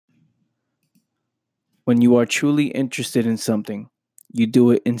When you are truly interested in something, you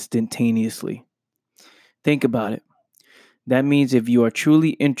do it instantaneously. Think about it. That means if you are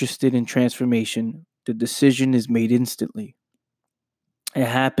truly interested in transformation, the decision is made instantly. It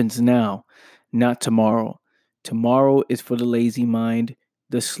happens now, not tomorrow. Tomorrow is for the lazy mind,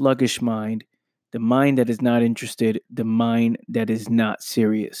 the sluggish mind, the mind that is not interested, the mind that is not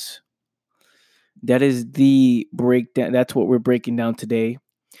serious. That is the breakdown. That's what we're breaking down today.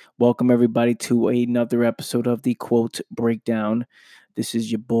 Welcome, everybody, to another episode of the Quote Breakdown. This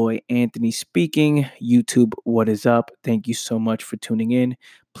is your boy Anthony speaking. YouTube, what is up? Thank you so much for tuning in.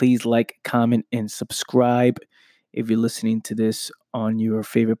 Please like, comment, and subscribe if you're listening to this on your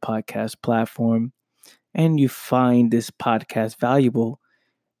favorite podcast platform and you find this podcast valuable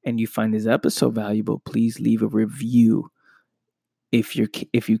and you find this episode valuable. Please leave a review if you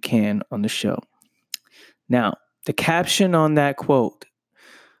can on the show. Now, the caption on that quote,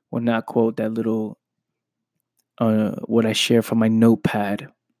 well, not quote, that little what I share from my notepad.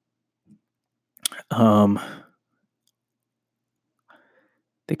 The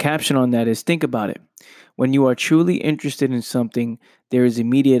caption on that is, think about it. When you are truly interested in something, there is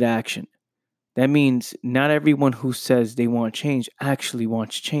immediate action. That means not everyone who says they want change actually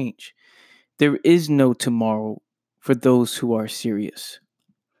wants change. There is no tomorrow for those who are serious.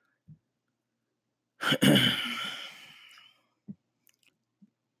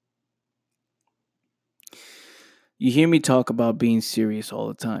 You hear me talk about being serious all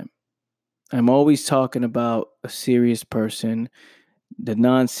the time. I'm always talking about a serious person. The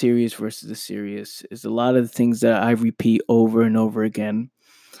non-serious versus the serious is a lot of the things that I repeat over and over again.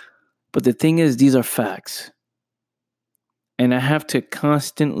 But the thing is, these are facts. And I have to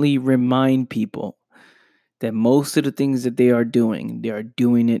constantly remind people that most of the things that they are doing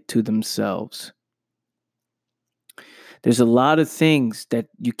it to themselves. There's a lot of things that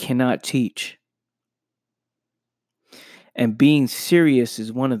you cannot teach. And being serious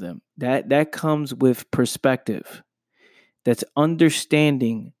is one of them. That comes with perspective. That's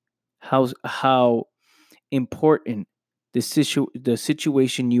understanding how important the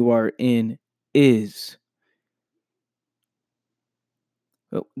situation you are in is.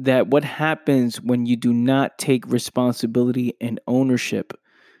 That what happens when you do not take responsibility and ownership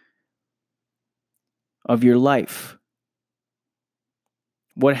of your life.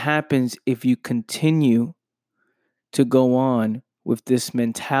 What happens if you continue to go on with this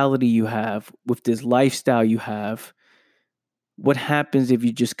mentality you have, with this lifestyle you have? What happens if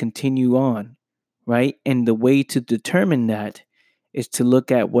you just continue on, right? And the way to determine that is to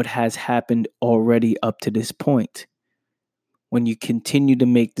look at what has happened already up to this point. When you continue to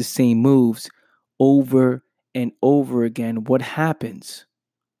make the same moves over and over again, what happens?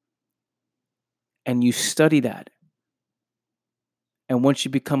 And you study that. And once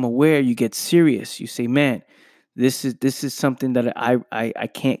you become aware, you get serious. You say, man, this is something that I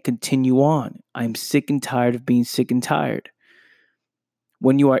can't continue on. I'm sick and tired of being sick and tired.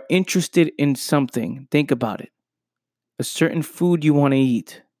 When you are interested in something, think about it. A certain food you want to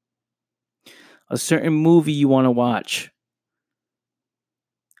eat. A certain movie you want to watch.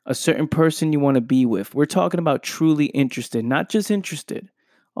 A certain person you want to be with. We're talking about truly interested, not just interested.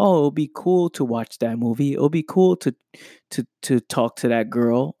 Oh, it'll be cool to watch that movie. It'll be cool to talk to that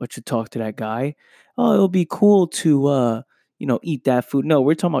girl or to talk to that guy. Oh, it'll be cool to eat that food. No,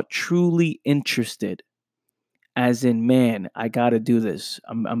 we're talking about truly interested. As in, man, I gotta do this.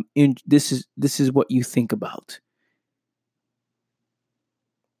 I'm in. This is what you think about.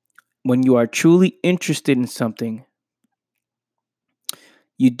 When you are truly interested in something,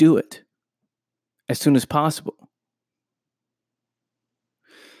 you do it as soon as possible.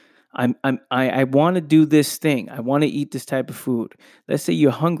 I want to do this thing. I want to eat this type of food. Let's say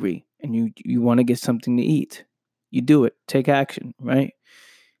you're hungry and you want to get something to eat. You do it. Take action, right?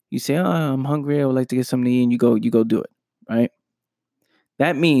 You say, "Oh, I'm hungry. I would like to get something to eat," and you go do it, right?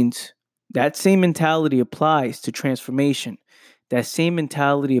 That means that same mentality applies to transformation. That same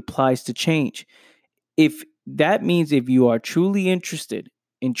mentality applies to change. If you are truly interested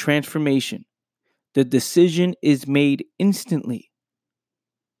in transformation, the decision is made instantly.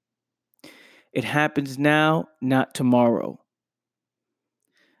 It happens now, not tomorrow.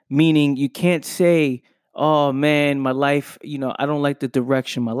 Meaning you can't say, oh man, my life, I don't like the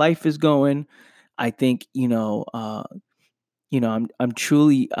direction my life is going. I think, I'm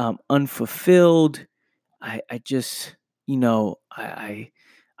truly unfulfilled. I just, I'm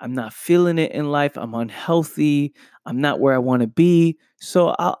not feeling it in life. I'm unhealthy. I'm not where I want to be.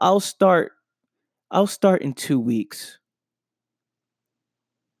 So I'll start in 2 weeks.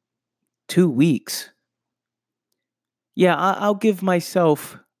 2 weeks. Yeah, I'll give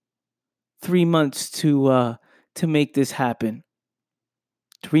myself 3 months to make this happen.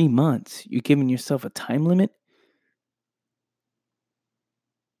 3 months? You're giving yourself a time limit?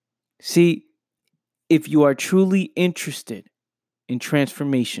 See, if you are truly interested in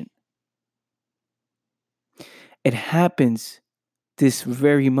transformation, it happens this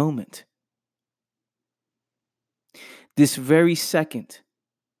very moment, this very second.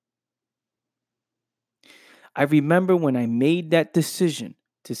 I remember when I made that decision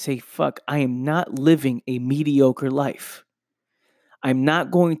to say, fuck, I am not living a mediocre life. I'm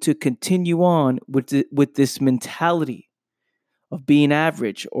not going to continue on with this mentality of being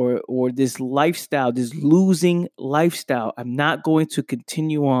average or this lifestyle, this losing lifestyle. I'm not going to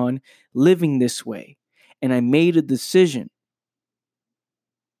continue on living this way. And I made a decision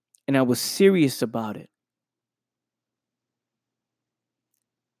and I was serious about it.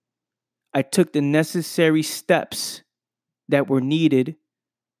 I took the necessary steps that were needed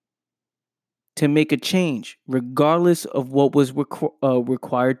to make a change, regardless of what was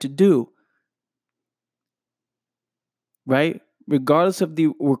required to do. Right? Regardless of the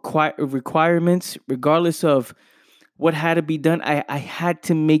requirements, regardless of what had to be done, I had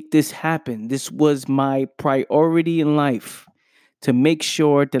to make this happen. This was my priority in life, to make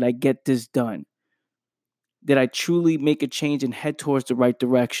sure that I get this done, that I truly make a change and head towards the right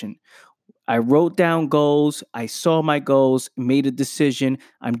direction. I wrote down goals. I saw my goals, made a decision.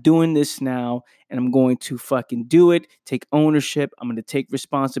 I'm doing this now and I'm going to fucking do it. Take ownership. I'm going to take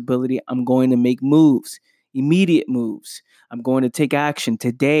responsibility. I'm going to make moves, immediate moves. I'm going to take action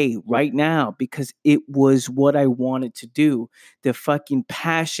today, right now, because it was what I wanted to do. The fucking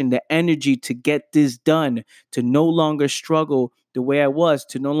passion, the energy to get this done, to no longer struggle the way I was,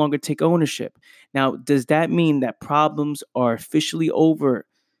 to no longer take ownership. Now, does that mean that problems are officially over?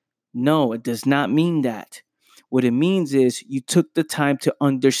 No, it does not mean that. What it means is you took the time to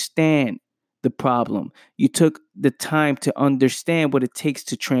understand the problem. You took the time to understand what it takes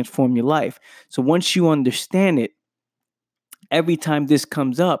to transform your life. So once you understand it, every time this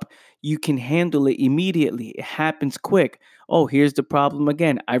comes up, you can handle it immediately. It happens quick. Oh, here's the problem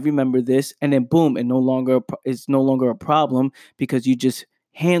again. I remember this, and then boom, it's no longer a problem because you just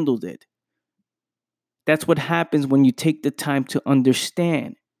handled it. That's what happens when you take the time to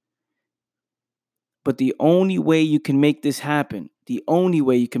understand. But the only way you can make this happen,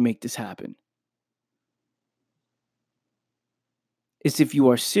 is if you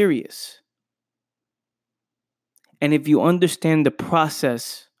are serious. And if you understand the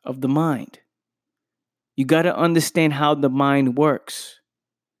process of the mind. You got to understand how the mind works.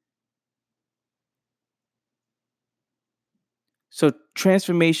 So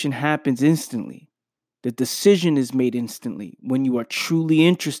transformation happens instantly. The decision is made instantly when you are truly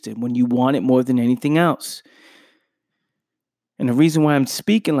interested, when you want it more than anything else. And the reason why I'm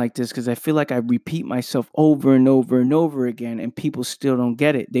speaking like this, because I feel like I repeat myself over and over and over again, and people still don't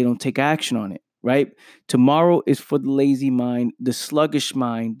get it. They don't take action on it, right? Tomorrow is for the lazy mind, the sluggish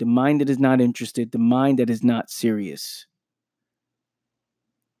mind, the mind that is not interested, the mind that is not serious.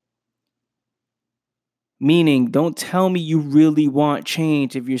 Meaning, don't tell me you really want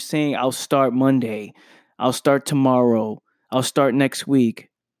change if you're saying, I'll start Monday, I'll start tomorrow, I'll start next week.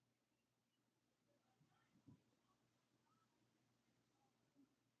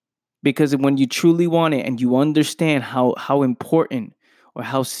 Because when you truly want it and you understand how important or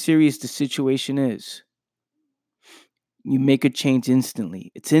how serious the situation is, you make a change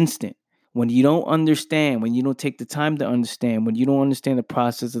instantly. It's instant. When you don't understand, when you don't take the time to understand, when you don't understand the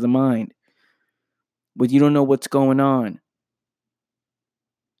process of the mind, when you don't know what's going on,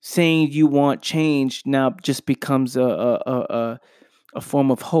 saying you want change now just becomes a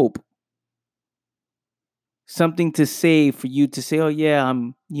form of hope. Something to say for you to say, oh yeah,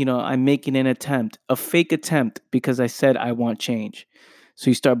 I'm making an attempt, a fake attempt because I said I want change. So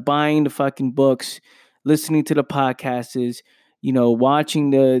you start buying the fucking books, listening to the podcasts,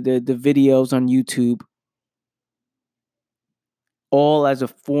 watching the videos on YouTube, all as a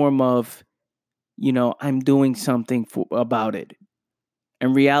form of, I'm doing something about it.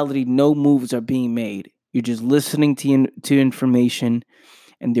 In reality, no moves are being made. You're just listening to information,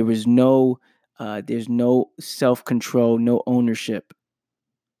 and there's no self-control, no ownership.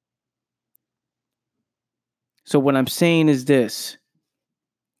 So what I'm saying is this.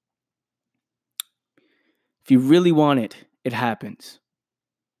 If you really want it, it happens.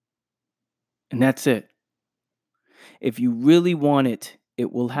 And that's it. If you really want it,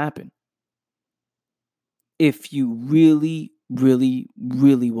 it will happen. If you really, really,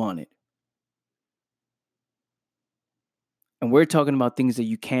 really want it. And we're talking about things that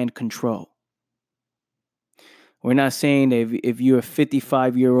you can control. We're not saying that if you're a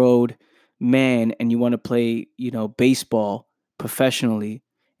 55-year-old man and you want to play, baseball professionally,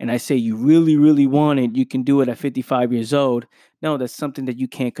 and I say you really, really want it, you can do it at 55 years old. No, that's something that you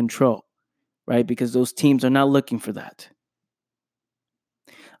can't control, right? Because those teams are not looking for that.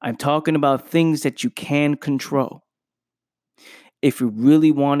 I'm talking about things that you can control. If you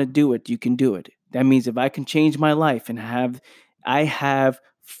really want to do it, you can do it. That means if I can change my life and I have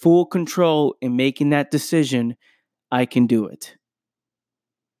full control in making that decision, I can do it.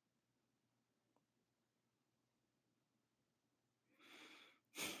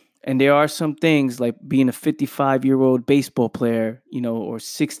 And there are some things like being a 55-year-old baseball player, or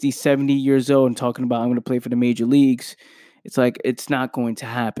 60, 70 years old and talking about I'm going to play for the major leagues. It's like, it's not going to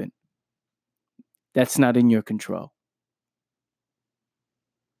happen. That's not in your control.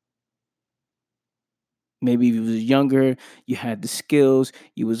 Maybe if you was younger, you had the skills,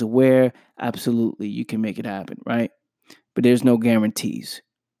 you was aware, absolutely, you can make it happen, right? But there's no guarantees.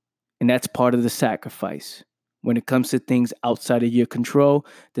 And that's part of the sacrifice. When it comes to things outside of your control,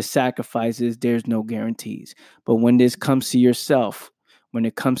 the sacrifice is there's no guarantees. But when this comes to yourself, when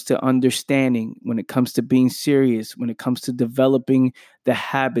it comes to understanding, when it comes to being serious, when it comes to developing the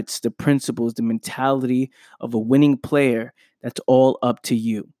habits, the principles, the mentality of a winning player, that's all up to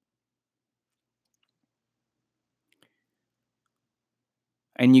you.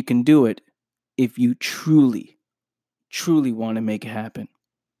 And you can do it if you truly, truly want to make it happen.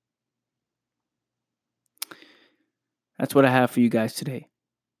 That's what I have for you guys today.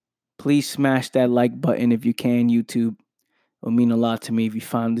 Please smash that like button if you can, YouTube. It will mean a lot to me if you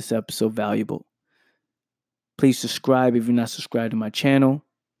found this episode valuable. Please subscribe if you're not subscribed to my channel.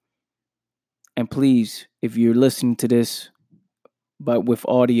 And please, if you're listening to this, but with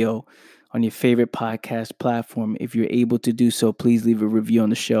audio on your favorite podcast platform, if you're able to do so, please leave a review on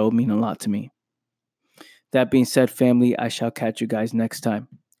the show. It will mean a lot to me. That being said, family, I shall catch you guys next time.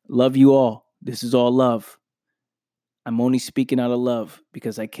 Love you all. This is all love. I'm only speaking out of love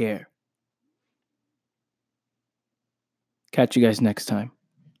because I care. Catch you guys next time.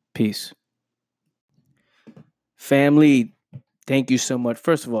 Peace. Family, thank you so much.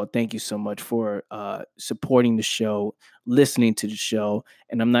 First of all, thank you so much for supporting the show, listening to the show.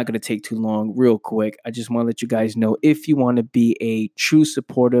 And I'm not going to take too long, real quick. I just want to let you guys know, if you want to be a true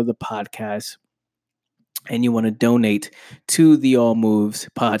supporter of the podcast and you want to donate to the All Moves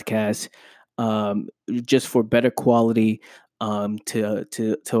podcast, just for better quality,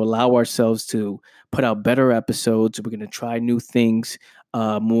 to allow ourselves to put out better episodes. We're going to try new things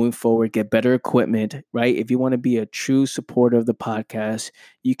moving forward, get better equipment, right? If you want to be a true supporter of the podcast,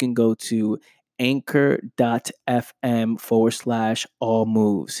 you can go to anchor.fm/all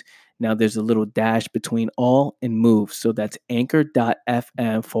moves. Now there's a little dash between all and moves. So that's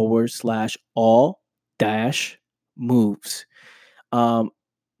anchor.fm/all dash moves.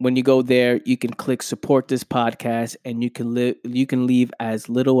 When you go there, you can click support this podcast, and you can leave as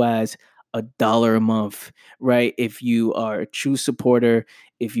little as $1 a month, right? If you are a true supporter,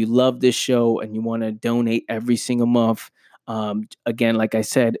 if you love this show and you want to donate every single month, again, like I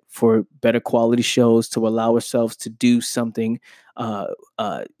said, for better quality shows, to allow ourselves to do something,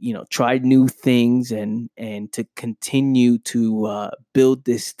 try new things, and to continue to build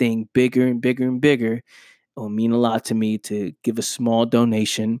this thing bigger and bigger and bigger. It will mean a lot to me to give a small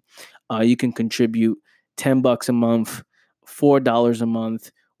donation. You can contribute $10 a month, $4 a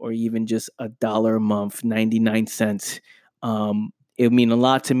month, or even just $1 a month, 99 cents. It will mean a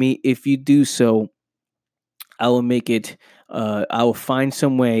lot to me. If you do so, I will make it, I will find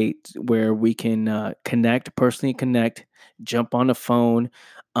some way where we can personally connect, jump on the phone,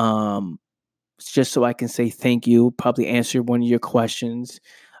 just so I can say thank you, probably answer one of your questions.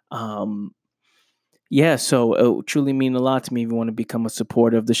 So it would truly mean a lot to me if you want to become a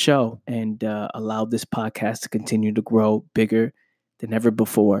supporter of the show and allow this podcast to continue to grow bigger than ever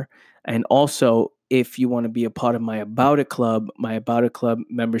before. And also, if you want to be a part of my About It Club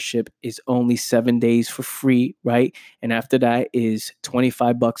membership is only 7 days for free, right? And after that is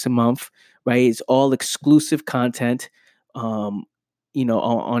 $25 a month, right? It's all exclusive content, on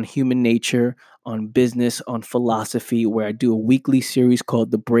human nature, on business, on philosophy, where I do a weekly series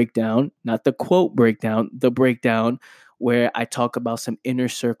called The Breakdown, not the quote breakdown, The Breakdown, where I talk about some inner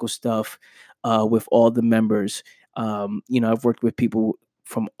circle stuff with all the members. I've worked with people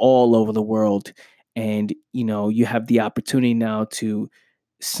from all over the world, and, you have the opportunity now to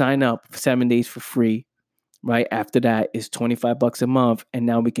sign up 7 days for free. Right after that is $25 a month, and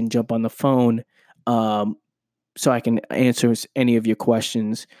now we can jump on the phone, so I can answer any of your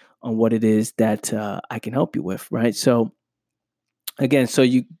questions on what it is that I can help you with, right? So again, so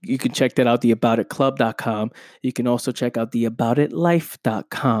you can check that out, the aboutitclub.com. You can also check out the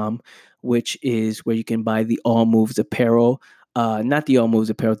aboutitlife.com, which is where you can buy the All Moves apparel. Not the All Moves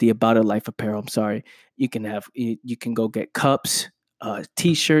apparel, the About It Life apparel. I'm sorry. You can go get cups,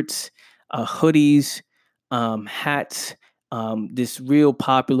 t-shirts, hoodies, hats. This real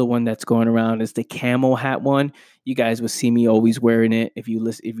popular one that's going around is the camo hat one. You guys will see me always wearing it. If you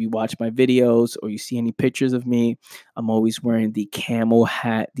watch my videos or you see any pictures of me, I'm always wearing the camo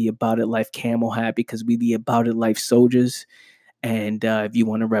hat, the About It Life camo hat, because we the About It Life soldiers. And if you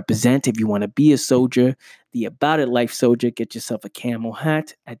want to represent, if you want to be a soldier, the About It Life soldier, get yourself a camel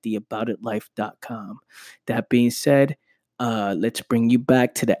hat at theaboutitlife.com. That being said, let's bring you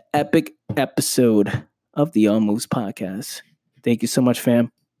back to the epic episode of the All Moves podcast. Thank you so much,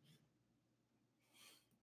 fam.